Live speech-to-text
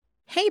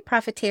Hey,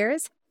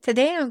 profiteers!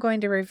 Today I'm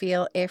going to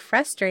reveal a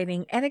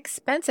frustrating and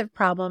expensive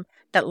problem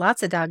that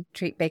lots of dog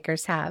treat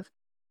bakers have.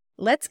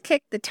 Let's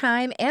kick the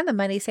time and the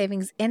money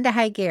savings into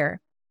high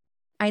gear.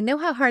 I know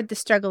how hard the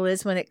struggle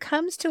is when it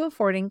comes to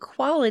affording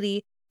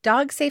quality,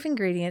 dog-safe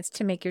ingredients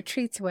to make your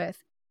treats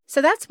with. So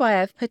that's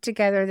why I've put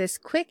together this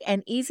quick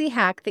and easy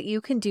hack that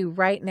you can do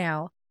right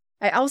now.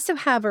 I also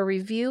have a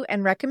review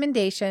and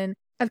recommendation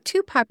of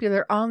 2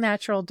 popular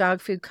all-natural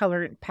dog food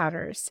colorant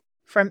powders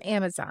from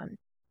Amazon.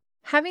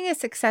 Having a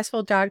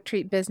successful dog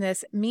treat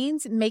business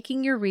means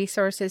making your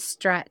resources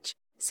stretch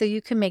so you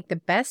can make the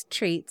best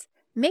treats,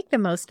 make the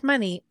most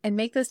money, and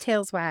make those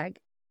tails wag.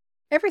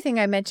 Everything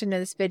I mentioned in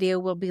this video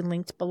will be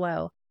linked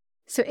below.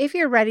 So if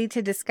you're ready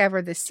to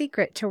discover the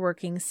secret to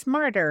working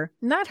smarter,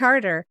 not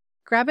harder,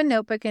 grab a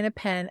notebook and a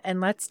pen and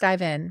let's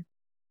dive in.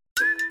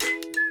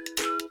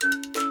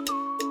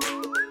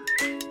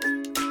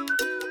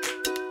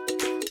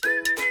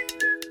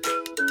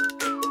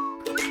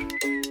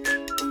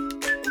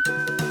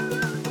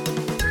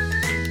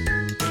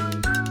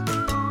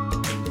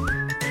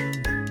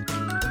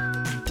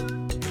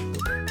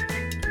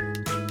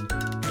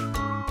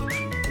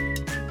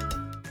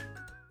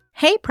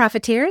 Hey,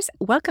 profiteers!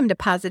 Welcome to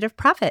Positive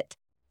Profit.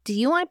 Do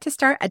you want to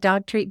start a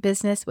dog treat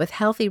business with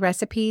healthy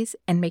recipes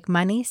and make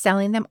money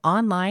selling them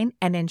online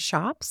and in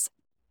shops?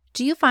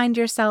 Do you find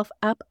yourself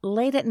up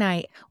late at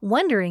night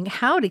wondering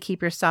how to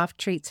keep your soft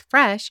treats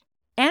fresh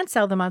and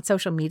sell them on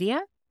social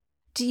media?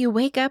 Do you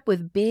wake up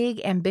with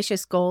big,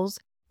 ambitious goals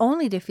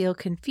only to feel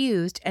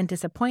confused and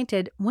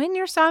disappointed when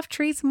your soft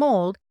treats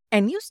mold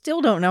and you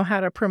still don't know how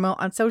to promote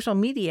on social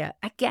media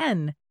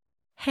again?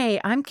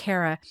 Hey, I'm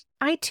Kara.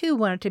 I too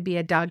wanted to be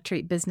a dog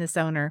treat business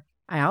owner.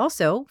 I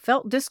also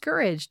felt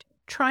discouraged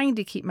trying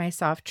to keep my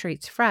soft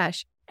treats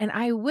fresh, and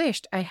I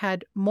wished I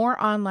had more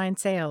online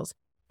sales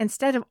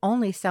instead of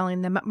only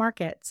selling them at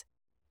markets.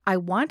 I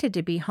wanted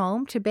to be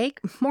home to bake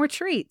more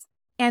treats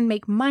and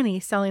make money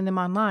selling them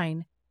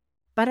online.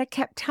 But I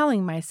kept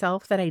telling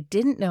myself that I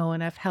didn't know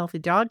enough healthy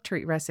dog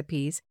treat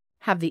recipes,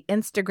 have the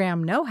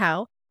Instagram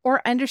know-how, or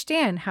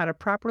understand how to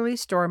properly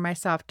store my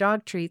soft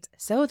dog treats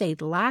so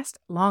they'd last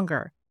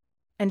longer.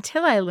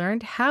 Until I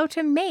learned how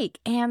to make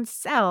and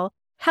sell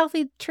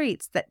healthy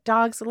treats that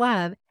dogs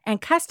love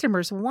and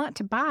customers want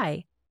to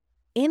buy.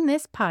 In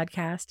this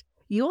podcast,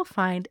 you'll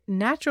find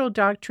natural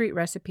dog treat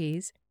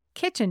recipes,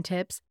 kitchen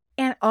tips,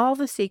 and all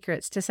the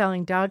secrets to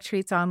selling dog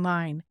treats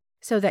online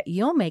so that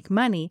you'll make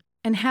money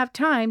and have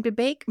time to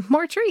bake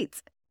more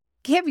treats.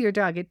 Give your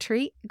dog a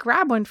treat,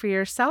 grab one for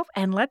yourself,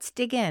 and let's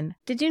dig in.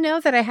 Did you know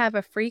that I have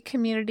a free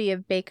community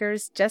of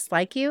bakers just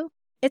like you?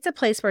 It's a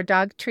place where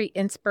dog treat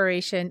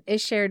inspiration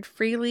is shared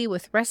freely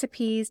with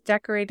recipes,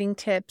 decorating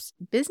tips,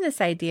 business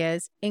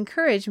ideas,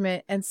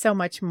 encouragement, and so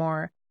much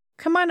more.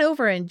 Come on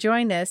over and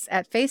join us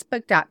at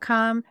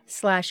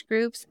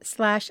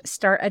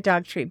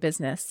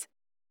facebook.com/groups/startadogtreatbusiness.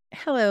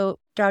 Hello,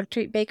 dog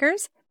treat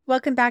bakers.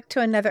 Welcome back to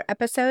another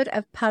episode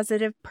of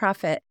Positive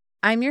Profit.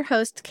 I'm your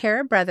host,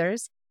 Kara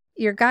Brothers,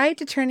 your guide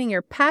to turning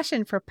your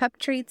passion for pup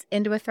treats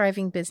into a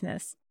thriving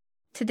business.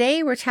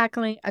 Today, we're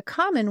tackling a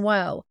common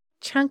woe: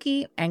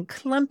 chunky and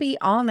clumpy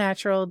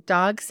all-natural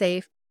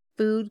dog-safe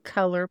food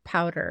color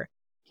powder.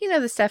 You know,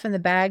 the stuff in the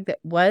bag that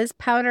was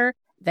powder,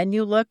 then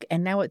you look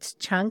and now it's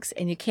chunks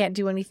and you can't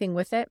do anything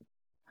with it?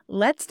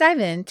 Let's dive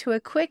into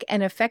a quick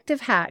and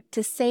effective hack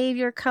to save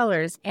your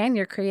colors and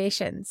your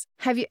creations.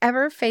 Have you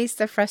ever faced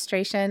the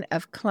frustration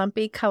of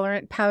clumpy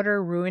colorant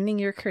powder ruining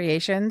your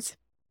creations?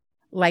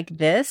 Like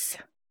this?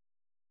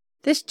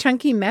 This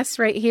chunky mess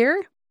right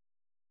here?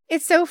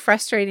 It's so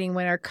frustrating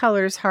when our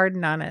colors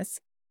harden on us.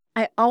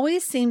 I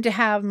always seem to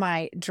have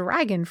my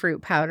dragon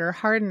fruit powder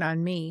harden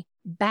on me,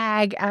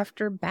 bag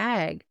after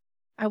bag.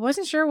 I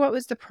wasn't sure what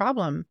was the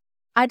problem.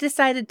 I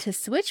decided to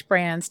switch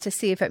brands to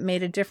see if it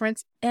made a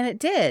difference, and it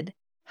did.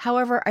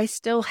 However, I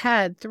still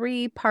had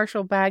 3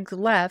 partial bags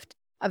left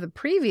of the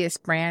previous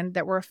brand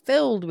that were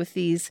filled with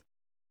these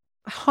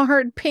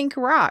hard pink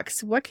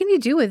rocks. What can you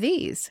do with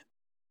these?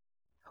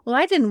 Well,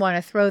 I didn't want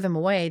to throw them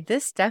away.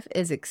 This stuff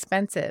is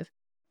expensive.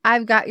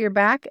 I've got your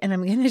back, and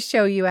I'm going to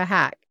show you a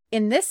hack.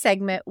 In this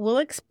segment, we'll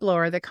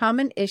explore the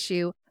common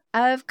issue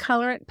of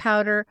colorant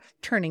powder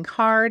turning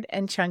hard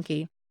and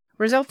chunky,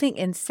 resulting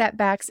in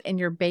setbacks in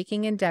your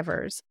baking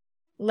endeavors.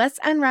 Let's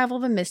unravel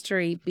the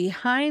mystery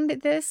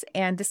behind this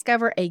and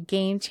discover a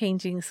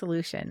game-changing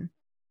solution.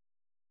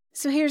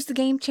 So here's the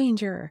game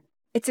changer.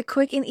 It's a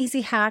quick and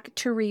easy hack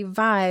to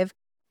revive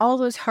all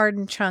those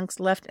hardened chunks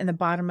left in the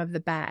bottom of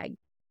the bag.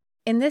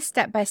 In this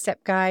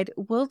step-by-step guide,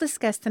 we'll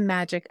discuss the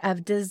magic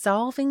of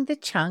dissolving the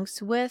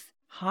chunks with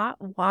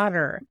hot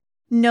water.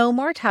 No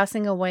more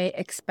tossing away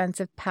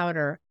expensive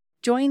powder.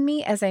 Join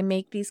me as I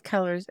make these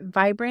colors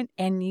vibrant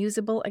and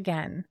usable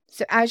again.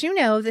 So as you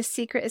know, the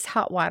secret is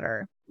hot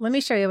water. Let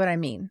me show you what I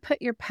mean. Put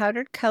your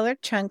powdered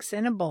colored chunks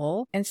in a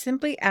bowl and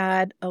simply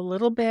add a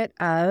little bit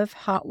of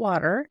hot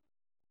water.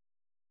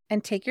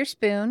 And take your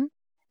spoon,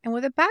 and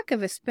with the back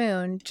of a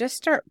spoon, just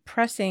start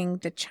pressing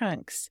the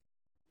chunks.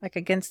 like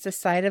against the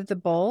side of the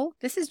bowl.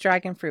 This is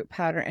dragon fruit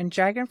powder, and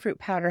dragon fruit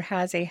powder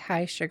has a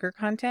high sugar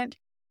content.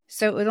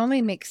 So it would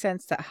only make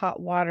sense that hot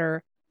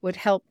water would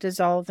help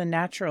dissolve the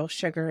natural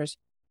sugars,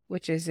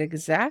 which is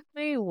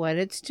exactly what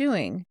it's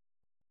doing.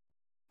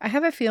 I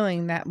have a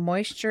feeling that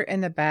moisture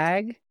in the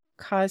bag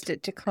caused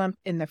it to clump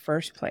in the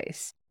first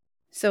place.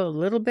 So a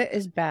little bit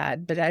is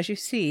bad, but as you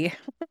see,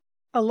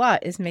 a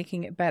lot is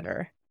making it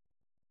better.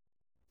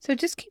 So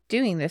just keep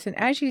doing this, and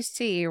as you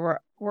see, we're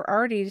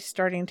already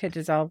starting to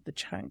dissolve the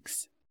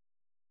chunks.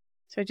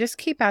 So just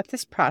keep at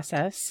this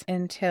process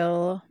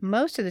until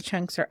most of the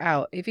chunks are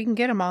out. If you can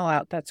get them all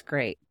out, that's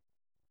great.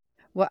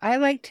 What I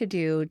like to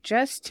do,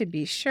 just to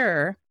be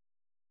sure,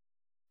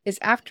 is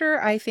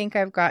after I think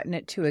I've gotten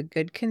it to a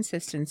good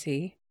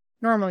consistency,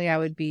 normally I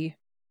would be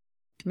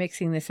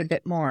mixing this a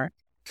bit more,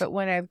 but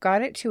when I've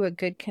got it to a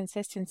good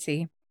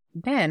consistency,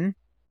 then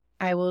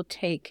I will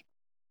take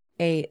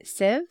a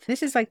sieve.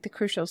 This is like the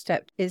crucial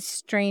step, is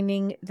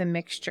straining the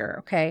mixture,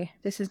 okay?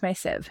 This is my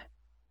sieve.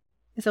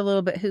 It's a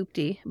little bit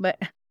hoopty, but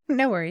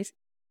no worries.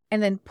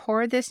 And then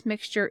pour this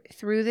mixture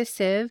through the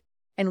sieve,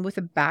 and with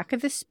the back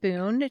of the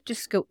spoon,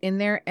 just go in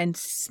there and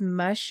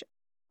smush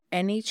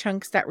any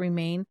chunks that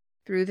remain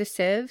through the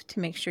sieve to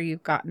make sure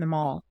you've gotten them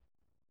all.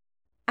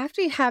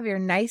 After you have your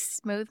nice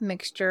smooth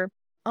mixture,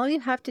 all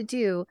you have to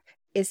do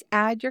is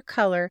add your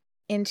color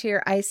into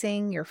your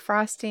icing, your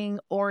frosting,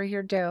 or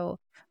your dough.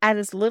 Add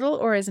as little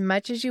or as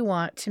much as you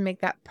want to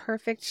make that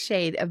perfect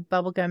shade of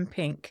bubblegum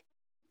pink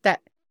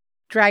that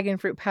dragon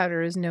fruit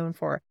powder is known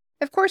for.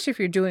 Of course, if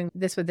you're doing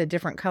this with a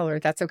different color,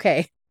 that's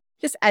okay.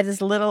 Just add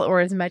as little or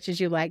as much as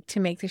you like to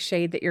make the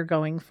shade that you're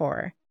going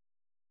for.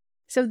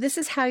 So this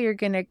is how you're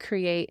going to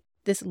create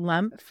this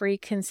lump-free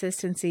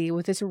consistency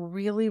with this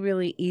really,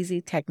 really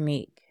easy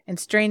technique. And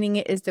straining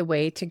it is the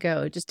way to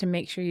go, just to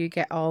make sure you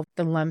get all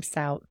the lumps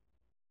out.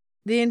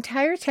 The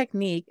entire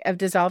technique of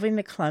dissolving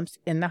the clumps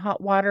in the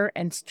hot water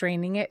and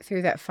straining it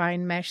through that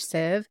fine mesh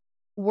sieve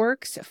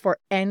works for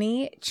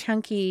any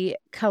chunky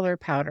color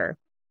powder,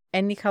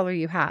 any color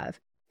you have.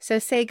 So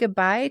say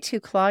goodbye to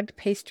clogged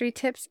pastry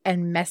tips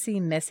and messy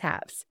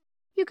mishaps.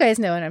 You guys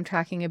know what I'm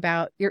talking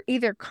about. You're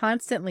either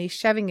constantly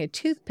shoving a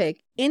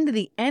toothpick into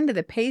the end of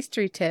the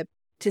pastry tip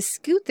to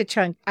scoot the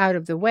chunk out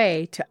of the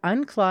way to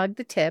unclog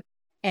the tip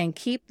and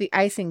keep the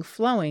icing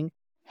flowing.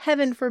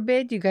 Heaven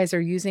forbid you guys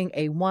are using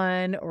a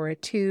 1 or a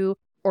 2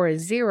 or a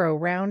 0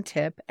 round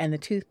tip and the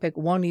toothpick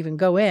won't even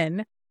go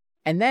in.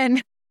 And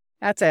then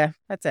that's a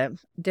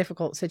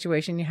difficult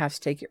situation. You have to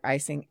take your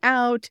icing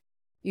out.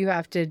 You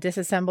have to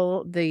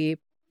disassemble the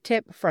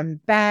tip from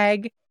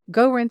bag,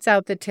 go rinse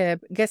out the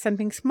tip, get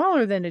something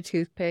smaller than a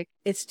toothpick.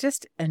 It's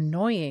just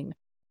annoying.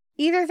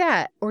 Either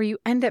that or you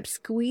end up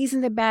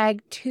squeezing the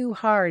bag too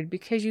hard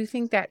because you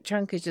think that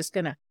chunk is just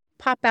going to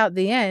pop out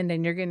the end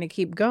and you're going to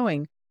keep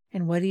going.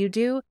 And what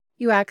do?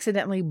 You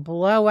accidentally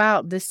blow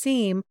out the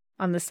seam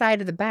on the side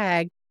of the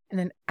bag and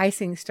then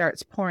icing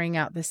starts pouring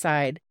out the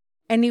side.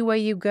 Any way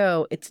you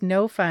go, it's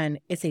no fun.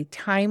 It's a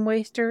time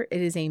waster.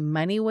 It is a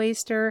money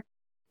waster.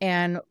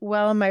 And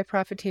well, my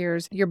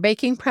profiteers, your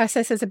baking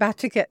process is about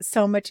to get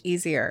so much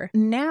easier.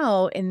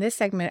 Now, in this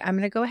segment, I'm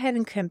going to go ahead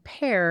and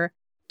compare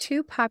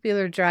two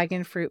popular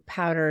dragon fruit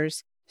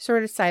powders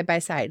sort of side by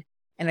side.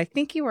 And I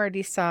think you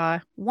already saw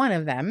one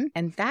of them,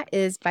 and that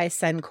is by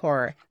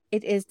Suncor.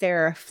 It is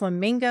their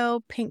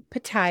Flamingo Pink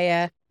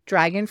Pitaya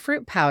Dragon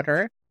Fruit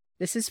Powder.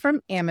 This is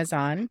from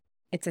Amazon.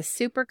 It's a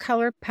super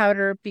color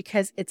powder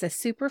because it's a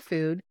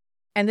superfood.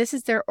 And this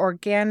is their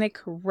organic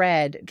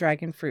red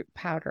dragon fruit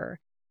powder.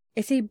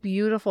 It's a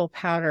beautiful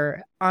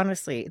powder.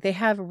 Honestly, they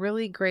have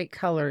really great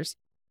colors.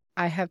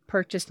 I have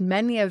purchased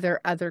many of their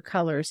other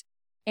colors,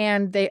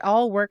 and they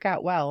all work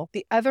out well.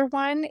 The other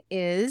one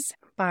is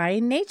by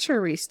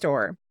Nature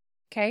Restore.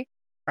 Okay,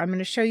 I'm going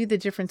to show you the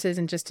differences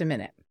in just a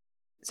minute.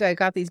 So I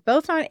got these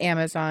both on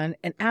Amazon,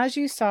 and as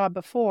you saw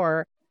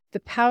before, the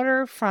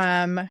powder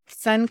from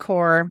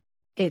Suncor,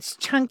 it's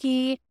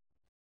chunky.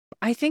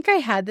 I think I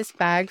had this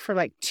bag for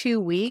like 2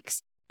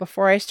 weeks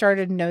before I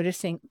started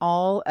noticing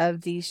all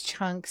of these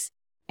chunks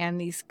and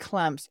these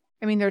clumps.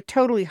 I mean, they're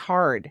totally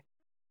hard,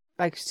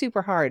 like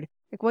super hard.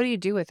 Like, what do you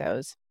do with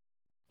those?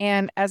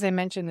 And as I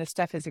mentioned, this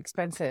stuff is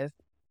expensive.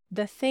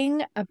 The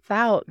thing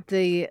about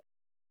the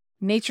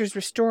Nature's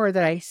Restore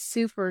that I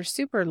super,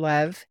 super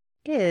love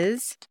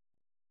is,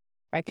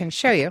 if I can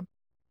show you,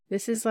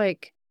 this is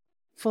like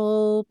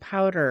full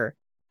powder.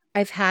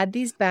 I've had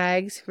these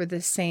bags for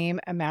the same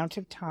amount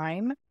of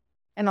time,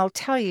 and I'll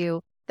tell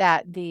you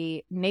that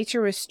the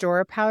Nature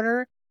Restore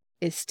powder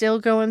is still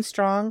going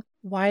strong.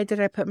 Why did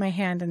I put my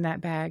hand in that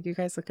bag? You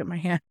guys look at my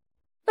hand.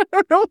 I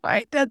don't know why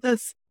I did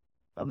this.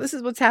 Well, this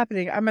is what's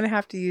happening. I'm going to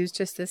have to use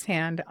just this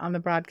hand on the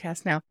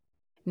broadcast now.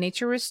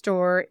 Nature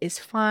Restore is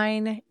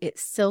fine.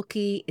 It's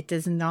silky. It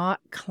does not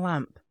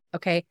clump.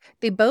 Okay.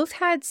 They both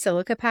had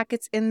silica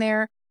packets in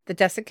there, the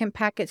desiccant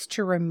packets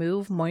to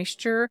remove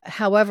moisture.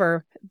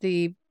 However,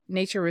 the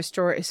Nature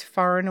Restore is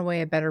far and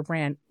away a better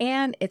brand,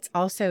 and it's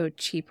also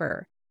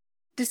cheaper.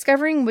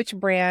 Discovering which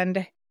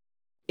brand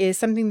is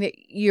something that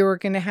you're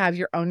going to have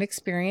your own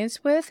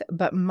experience with.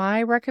 But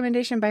my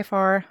recommendation by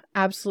far,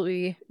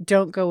 absolutely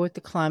don't go with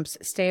the clumps.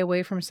 Stay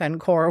away from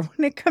Suncor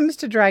when it comes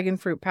to dragon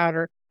fruit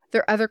powder.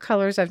 There are other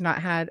colors I've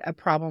not had a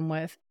problem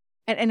with.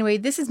 And anyway,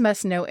 this is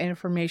must-know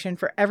information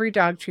for every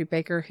dog treat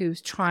baker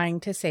who's trying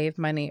to save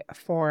money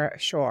for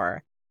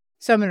sure.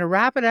 So I'm going to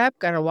wrap it up.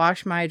 Got to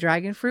wash my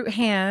dragon fruit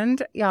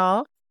hand,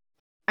 y'all.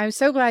 I'm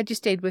so glad you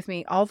stayed with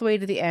me all the way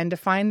to the end to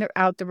find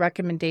out the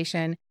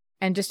recommendation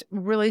and just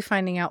really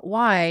finding out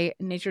why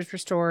Nature's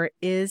Restore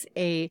is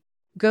a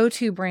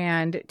go-to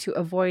brand to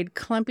avoid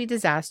clumpy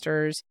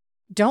disasters.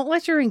 Don't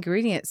let your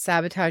ingredients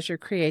sabotage your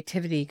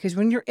creativity, because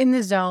when you're in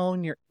the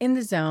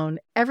zone,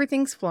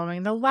 everything's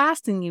flowing. The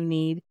last thing you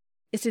need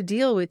is to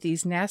deal with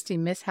these nasty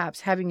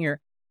mishaps, having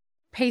your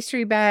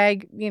pastry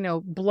bag,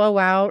 blow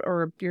out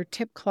or your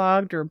tip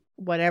clogged or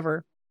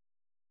whatever.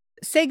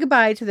 Say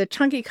goodbye to the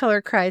chunky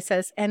color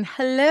crisis and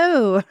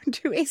hello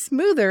to a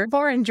smoother,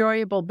 more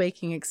enjoyable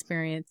baking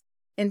experience.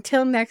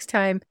 Until next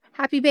time,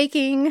 happy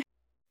baking!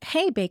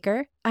 Hey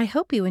baker, I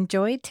hope you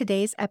enjoyed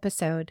today's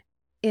episode.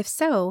 If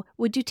so,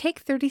 would you take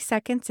 30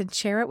 seconds and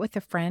share it with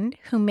a friend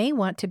who may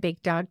want to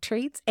bake dog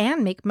treats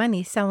and make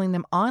money selling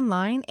them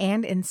online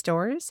and in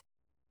stores?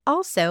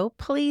 Also,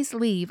 please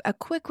leave a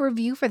quick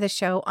review for the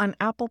show on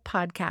Apple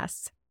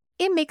Podcasts.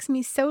 It makes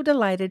me so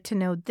delighted to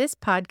know this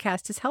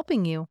podcast is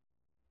helping you.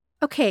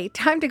 Okay,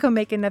 time to go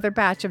make another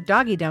batch of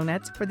doggy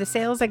donuts for the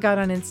sales I got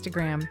on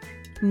Instagram.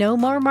 No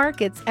more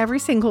markets every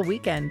single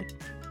weekend.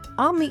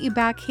 I'll meet you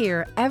back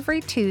here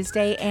every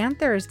Tuesday and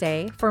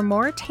Thursday for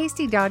more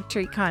tasty dog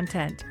treat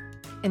content.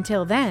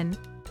 Until then,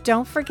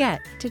 don't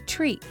forget to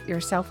treat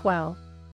yourself well.